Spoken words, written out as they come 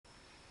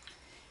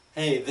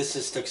Hey, this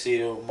is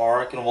Tuxedo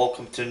Mark, and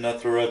welcome to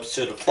another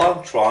episode of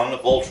VLOGTRON, a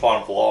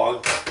Voltron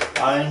vlog.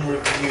 I'm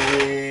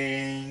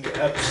reviewing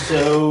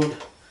episode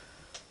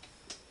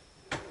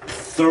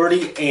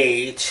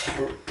 38,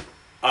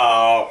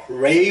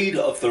 Raid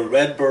of the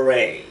Red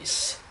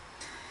Berets.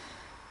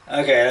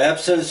 Okay, the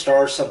episode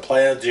starts on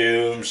Planet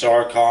Doom.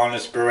 Zarkon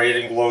is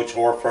berating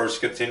Lotor for his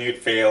continued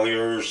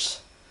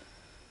failures.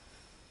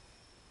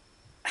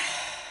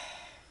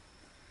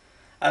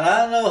 And I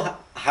don't know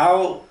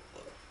how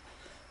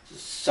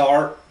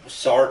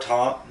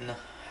Sartan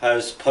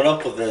has put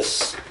up with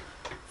this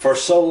for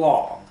so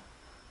long.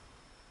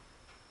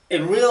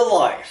 In real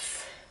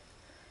life,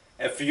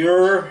 if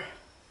you're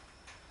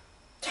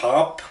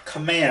top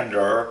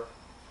commander,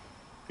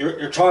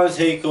 you're trying to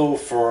take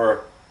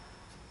over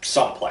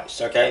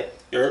someplace, okay?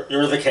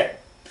 You're the king.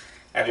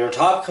 And your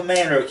top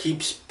commander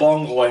keeps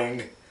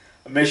bungling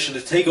a mission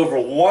to take over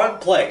one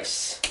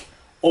place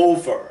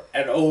over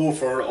and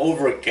over and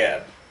over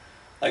again.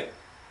 Like,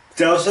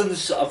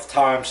 dozens of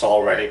times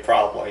already,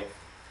 probably.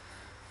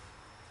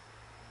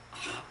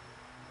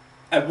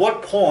 At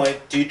what point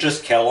do you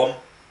just kill him?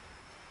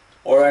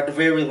 Or at the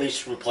very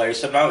least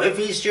replace him? Now, if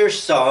he's your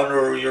son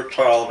or your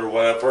child or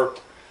whatever,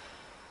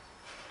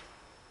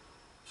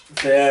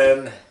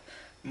 then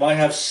you might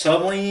have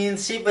some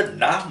leniency, but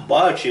not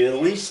much. You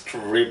at least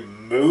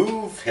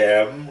remove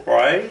him,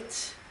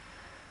 right?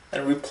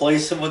 And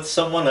replace him with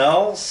someone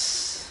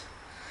else.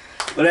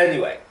 But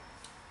anyway.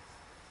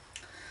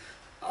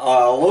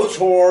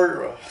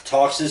 Lotor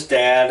talks his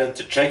dad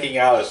into checking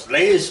out his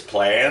latest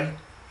plan.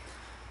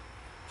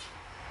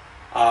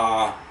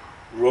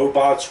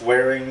 Robots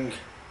wearing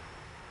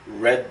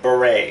red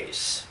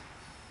berets.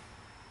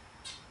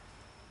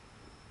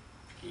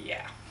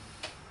 Yeah.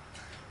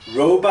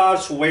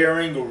 Robots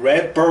wearing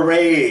red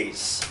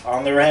berets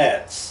on their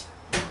heads.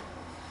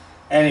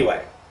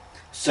 Anyway,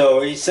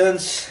 so he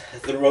sends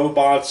the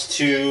robots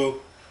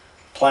to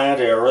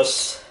Planet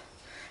Eris,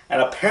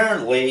 and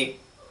apparently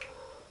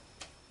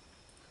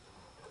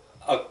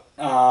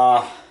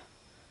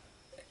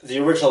the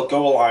original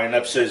Go Line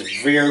episode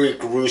is very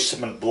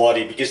gruesome and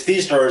bloody because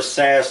these are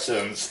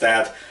assassins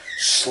that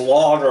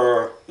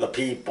slaughter the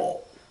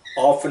people,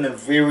 often in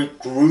very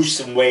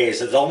gruesome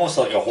ways. It's almost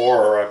like a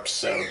horror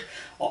episode.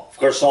 Of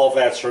course, all of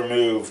that's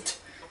removed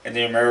in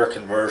the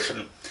American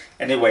version.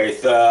 Anyway,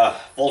 the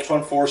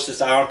Voltron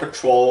forces are on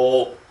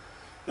patrol.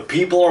 The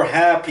people are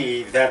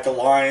happy that the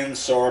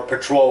Lions are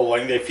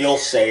patrolling. They feel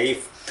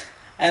safe,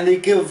 and they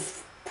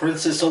give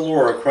Princess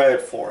Allura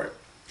credit for it.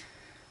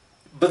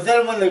 But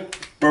then when the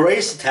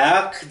Berets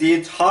attack, the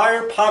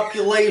entire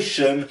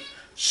population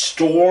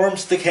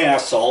storms the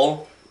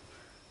castle.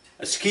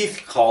 As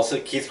Keith calls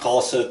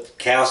it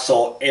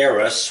Castle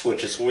Eris,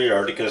 which is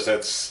weird because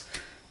it's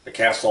the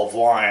Castle of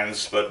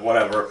Lions, but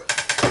whatever.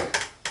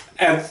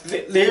 And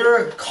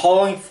they're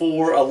calling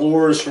for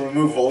Allura's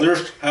removal.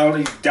 They're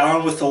shouting,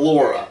 "Down with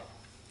Allura."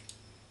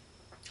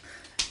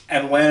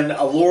 And when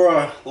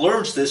Allura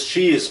learns this,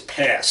 she is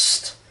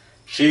pissed.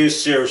 She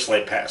is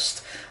seriously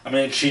pissed. I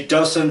mean, she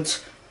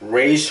doesn't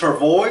raise her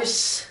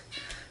voice,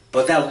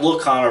 but that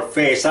look on her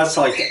face, that's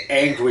like the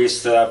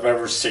angriest that I've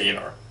ever seen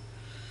her.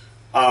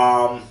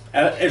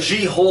 And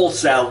she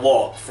holds that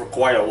look for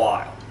quite a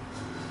while.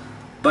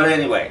 But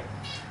anyway,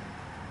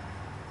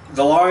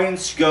 the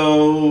Lions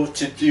go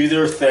to do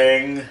their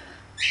thing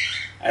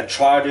and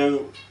try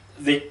to,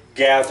 they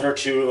gather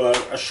to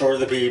assure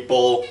the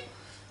people.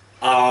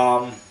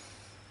 Koran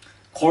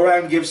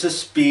gives a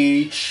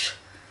speech,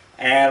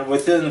 and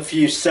within a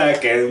few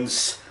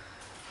seconds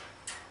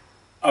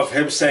of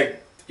him saying,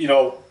 you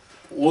know,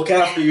 look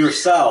after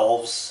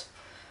yourselves,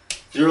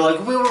 they're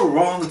like, we were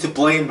wrong to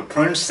blame the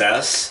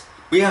princess.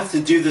 We have to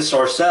do this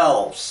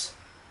ourselves.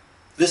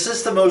 This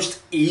is the most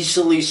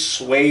easily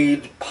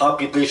swayed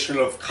population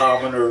of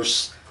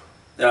commoners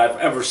that I've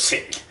ever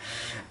seen.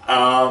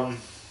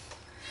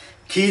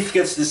 Keith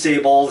gets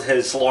disabled,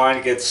 his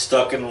line gets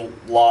stuck in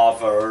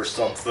lava or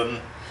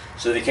something,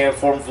 so they can't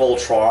form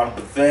Voltron,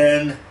 but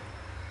then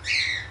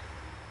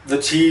the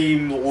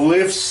team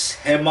lifts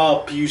him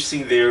up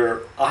using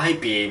their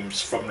I-beams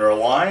from their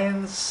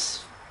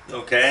lines,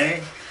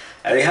 okay?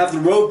 And they have the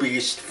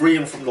Robeast free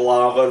him from the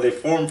lava, they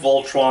form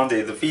Voltron,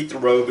 they defeat the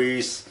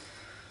Robeast.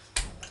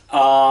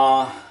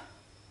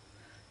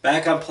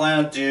 Back on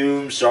Planet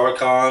Doom,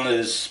 Zarkon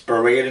is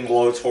berating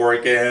Lotor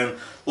again.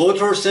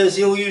 Lotor says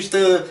he'll use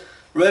the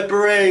Red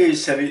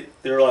Berets, and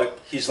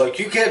he's like,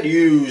 you can't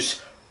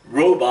use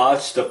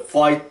robots to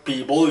fight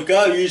people, you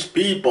gotta use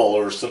people,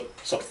 or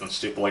something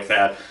stupid like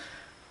that.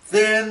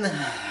 Then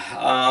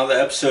the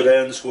episode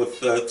ends with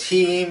the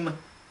team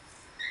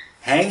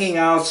hanging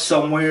out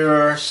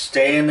somewhere,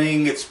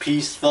 standing, it's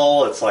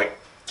peaceful, it's like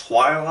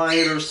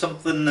twilight or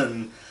something,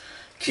 and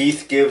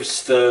Keith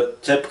gives the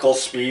typical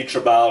speech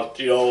about,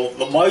 you know,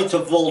 the might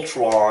of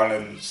Voltron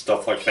and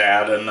stuff like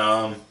that,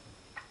 and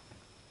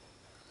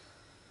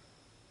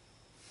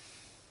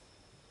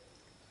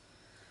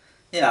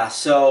yeah,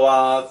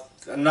 so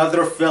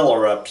another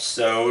filler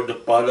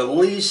episode, but at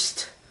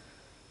least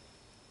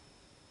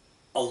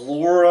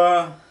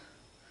Allura,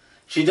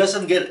 she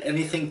doesn't get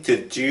anything to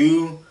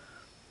do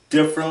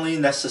differently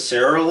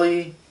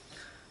necessarily.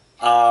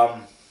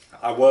 I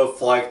would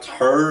have liked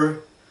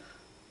her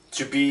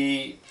to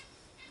be...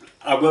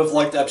 I would have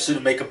liked the episode to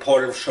make a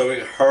point of showing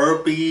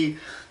her be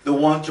the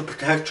one to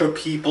protect her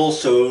people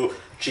so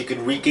she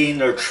can regain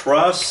their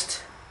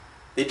trust.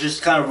 They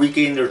just kind of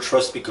regained their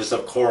trust because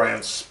of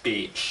Koran's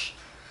speech.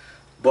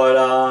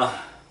 But,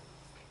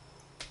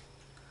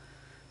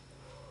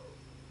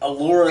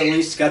 Allura at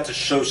least got to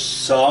show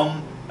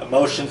some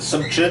emotion,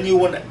 some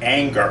genuine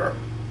anger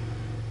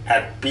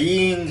at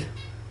being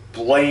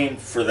blamed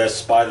for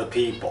this by the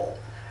people,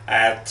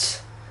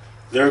 at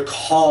their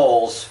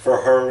calls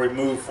for her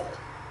removal.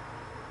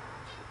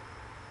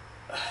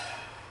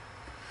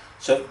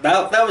 So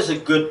that was a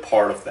good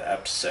part of the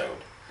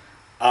episode.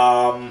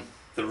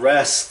 The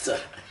rest,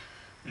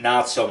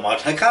 not so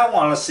much. I kind of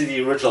want to see the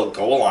original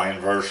Go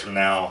Line version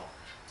now,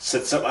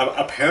 since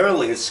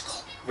apparently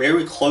it's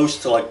very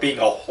close to like being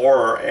a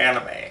horror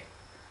anime.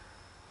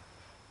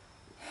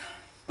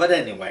 But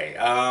anyway,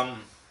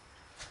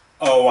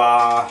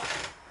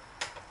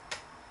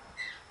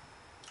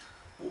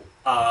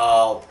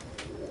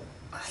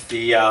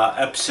 the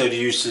episode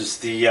uses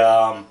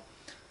the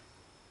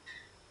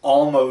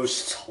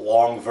almost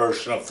long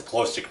version of the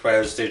closing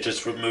credits. They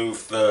just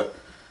removed the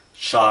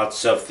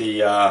shots of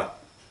the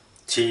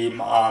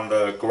team on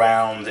the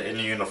ground in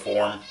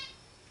uniform.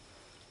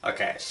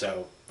 Okay,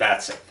 so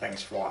that's it.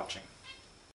 Thanks for watching.